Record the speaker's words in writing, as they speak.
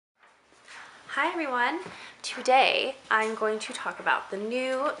Hi everyone! Today I'm going to talk about the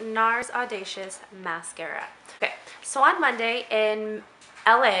new NARS Audacious Mascara. Okay, so on Monday in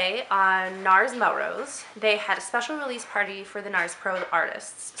LA on NARS Melrose, they had a special release party for the NARS Pro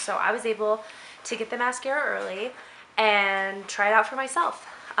artists. So I was able to get the mascara early and try it out for myself.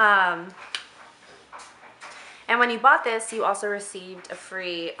 And when you bought this, you also received a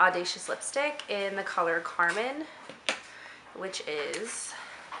free Audacious lipstick in the color Carmen, which is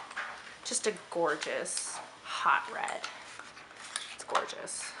just a gorgeous hot red. It's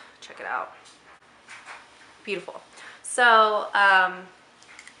gorgeous. Check it out. Beautiful. So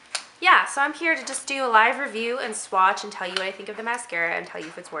yeah, so I'm here to just do a live review and swatch and tell you what I think of the mascara and tell you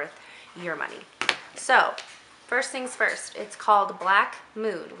if it's worth your money. So first things first, it's called Black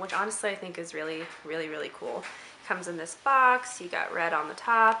Moon, which honestly I think is really cool. It comes in this box. You got red on the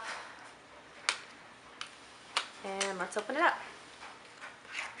top, and let's open it up.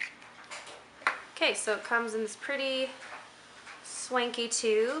 Okay, so it comes in this pretty swanky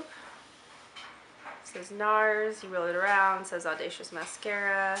tube. It says NARS, you roll it around, it says Audacious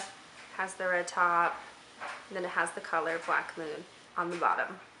Mascara, has the red top, and then it has the color Black Moon on the bottom.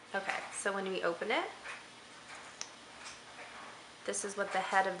 Okay, so when we open it, this is what the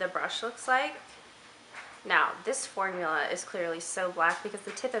head of the brush looks like. Now, this formula is clearly so black because the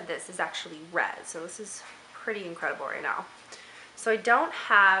tip of this is actually red, so this is pretty incredible right now. So I don't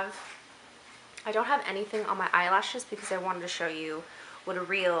have anything on my eyelashes because I wanted to show you what a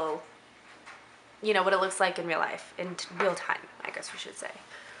real, what it looks like in real life, in real time, I guess we should say.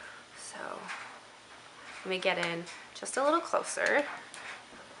 So let me get in just a little closer.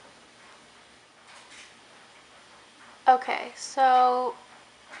 Okay, so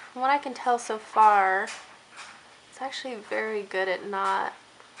from what I can tell so far, it's actually very good at not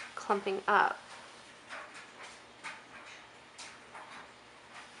clumping up.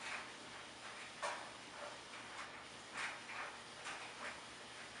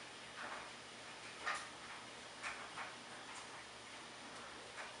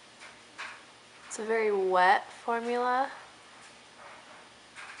 It's a very wet formula.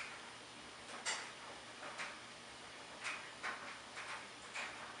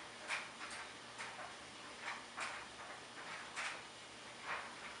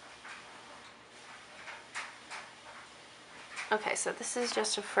 Okay, so this is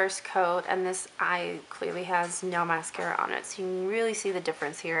just a first coat, and this eye clearly has no mascara on it, so you can really see the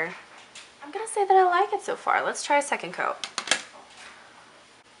difference here. I'm gonna say that I like it so far. Let's try a second coat.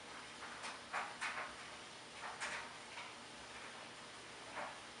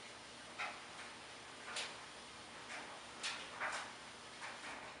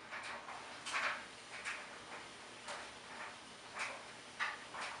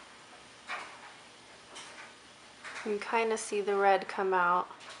 You can kind of see the red come out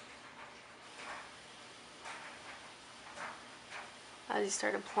as you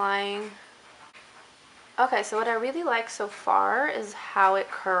start applying. Okay, so what I really like so far is how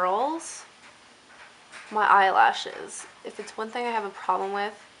it curls my eyelashes. If it's one thing I have a problem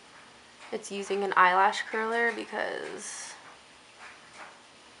with, it's using an eyelash curler because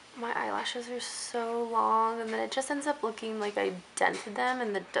my eyelashes are so long and then it just ends up looking like I dented them,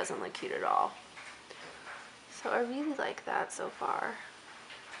 and that doesn't look cute at all. So I really like that so far.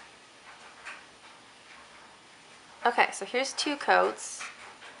 Okay, so here's 2 coats.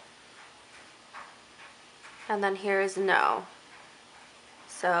 And then here is no.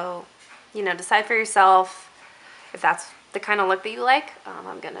 So, decide for yourself if that's the kind of look that you like.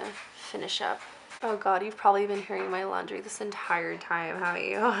 I'm gonna finish up. Oh God, you've probably been hearing my laundry this entire time, haven't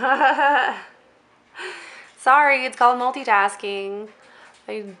you? Sorry, it's called multitasking.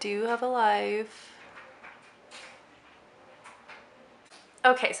 I do have a life.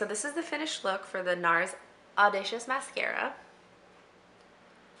 Okay, so this is the finished look for the NARS Audacious Mascara.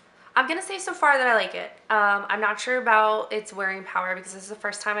 I'm gonna say so far that I like it. I'm not sure about its wearing power because this is the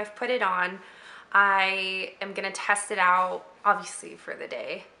first time I've put it on. I am gonna test it out, obviously, for the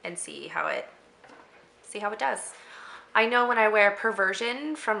day and see how it does. I know when I wear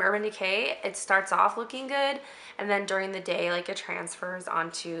Perversion from Urban Decay, it starts off looking good, and then during the day, like, it transfers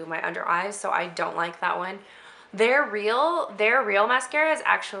onto my under eyes, so I don't like that one. Their real mascara is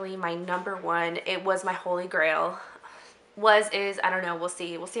actually my #1. It was my holy grail. Is, I don't know, we'll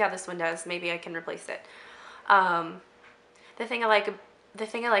see how this one does. Maybe I can replace it. The thing I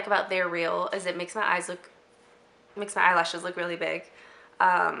like about their real is it makes my eyelashes look really big.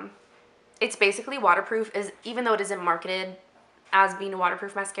 It's basically waterproof, even though it isn't marketed as being a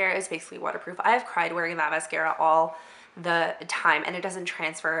waterproof mascara, it's basically waterproof. I have cried wearing that mascara all the time, and it doesn't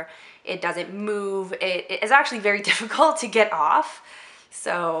transfer, it doesn't move, it is actually very difficult to get off.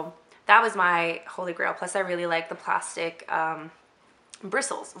 So That was my holy grail. Plus I really like the plastic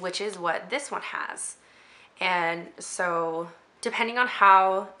bristles, which is what this one has. And so depending on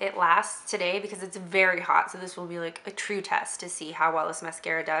how it lasts today, because it's very hot, so this will be like a true test to see how well this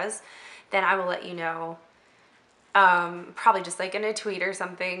mascara does, then I will let you know, probably just like in a tweet or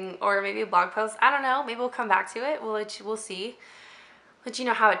something, or maybe a blog post. I don't know, maybe we'll come back to it. We'll see. Let you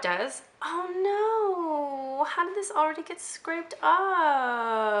know how it does. Oh no, how did this already get scraped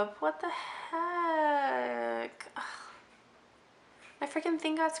up? What the heck? Ugh. My freaking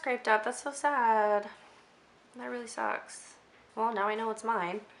thing got scraped up. That's so sad. That really sucks. Well, now I know it's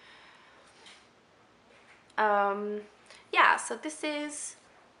mine. Yeah, so this is,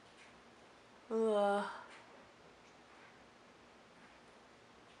 I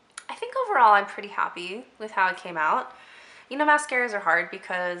think overall I'm pretty happy with how it came out. You know, mascaras are hard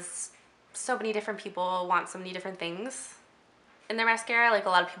because so many different people want so many different things in their mascara. Like a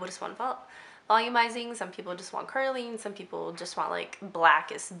lot of people just want volumizing, some people just want curling, some people just want like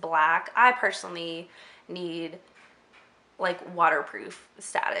blackest black. I personally need like waterproof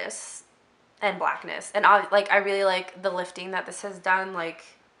status and blackness, and I really like the lifting that this has done. Like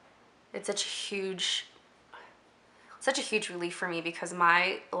it's such a huge relief for me because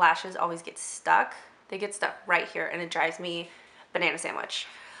my lashes always get stuck. They get stuck right here and it drives me banana sandwich.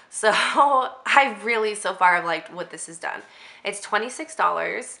 So I really so far have liked what this has done. It's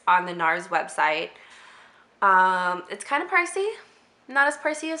 $26 on the NARS website. It's kind of pricey. Not as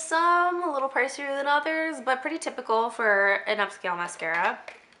pricey as some, a little pricier than others, but pretty typical for an upscale mascara.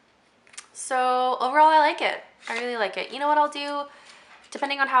 So overall I like it. I really like it. You know what I'll do?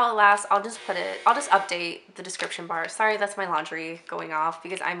 Depending on how it lasts, I'll just update the description bar. Sorry, that's my laundry going off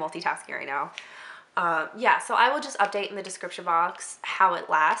because I'm multitasking right now. Yeah, so I will just update in the description box how it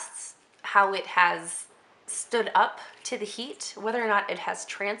lasts, how it has stood up to the heat, whether or not it has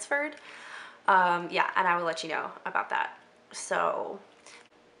transferred. Yeah, and I will let you know about that. So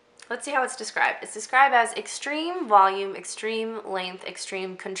let's see how it's described. It's described as extreme volume, extreme length,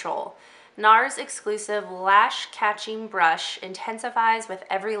 extreme control. NARS exclusive lash catching brush intensifies with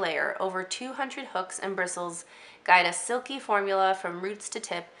every layer. Over 200 hooks and bristles guide a silky formula from roots to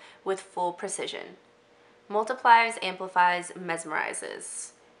tip with full precision. Multiplies, amplifies,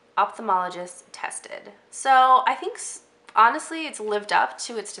 mesmerizes. Ophthalmologist tested. So I think honestly it's lived up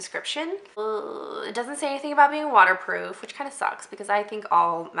to its description. It doesn't say anything about being waterproof, which kind of sucks because I think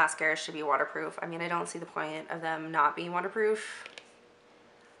all mascaras should be waterproof. I mean, I don't see the point of them not being waterproof.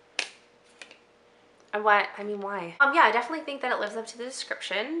 And why? Yeah, I definitely think that it lives up to the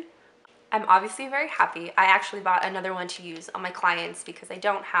description. I'm obviously very happy. I actually bought another one to use on my clients because I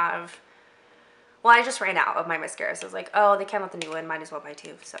don't have, well, I just ran out of my mascara. So I was like, oh, they came out the new one, might as well buy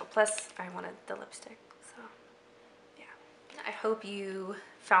two. So plus I wanted the lipstick. So yeah. I hope you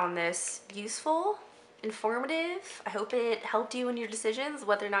found this useful, informative. I hope it helped you in your decisions,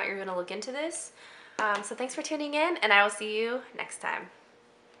 whether or not you're gonna look into this. So thanks for tuning in and I will see you next time.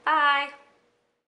 Bye.